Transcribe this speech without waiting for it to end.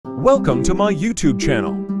Welcome to my YouTube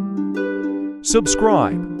channel.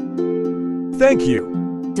 Subscribe. Thank you.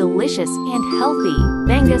 Delicious and healthy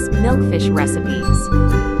Bangus Milkfish Recipes.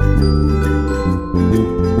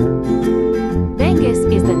 Bangus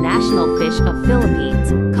is the national fish of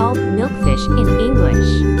Philippines, called milkfish in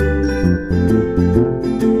English.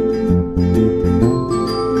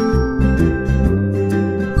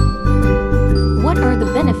 What are the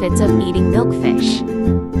benefits of eating milkfish?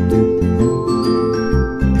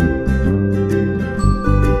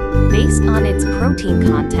 Based on its protein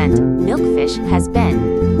content, milkfish has been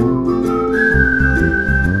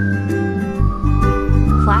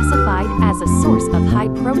classified as a source of high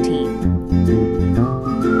protein,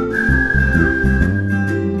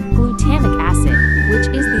 glutamic acid, which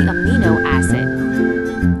is the amino acid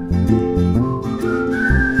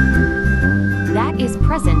that is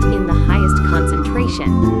present in the highest concentration,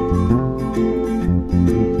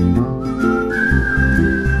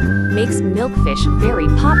 makes milkfish very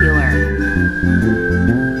popular.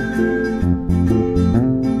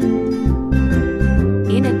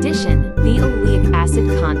 In addition, the oleic acid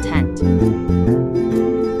content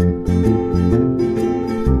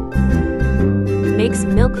makes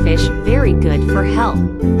milkfish very good for health.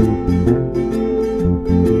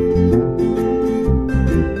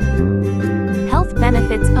 Health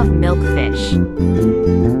benefits of milkfish.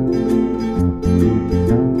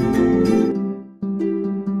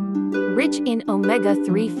 Rich in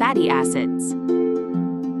omega-3 fatty acids.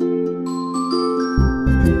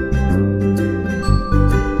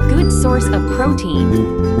 Good source of protein.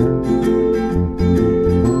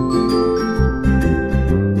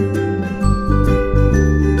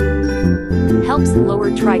 Helps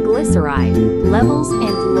lower triglyceride levels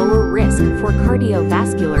and lower risk for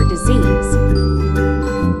cardiovascular disease.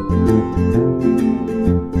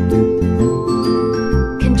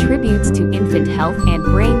 Contributes to infant health and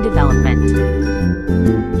brain development.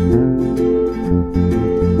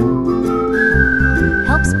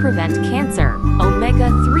 Helps prevent cancer.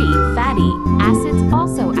 Omega-3 fatty acids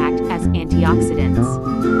also act as antioxidants.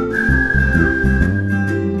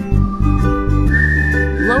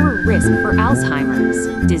 Lower risk for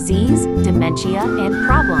Alzheimer's disease, dementia, and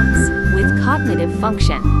problems with cognitive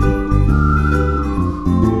function.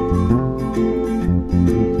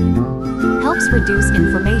 Helps reduce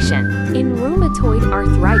inflammation in rheumatoid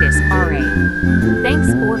arthritis (RA).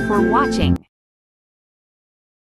 Thanks for watching.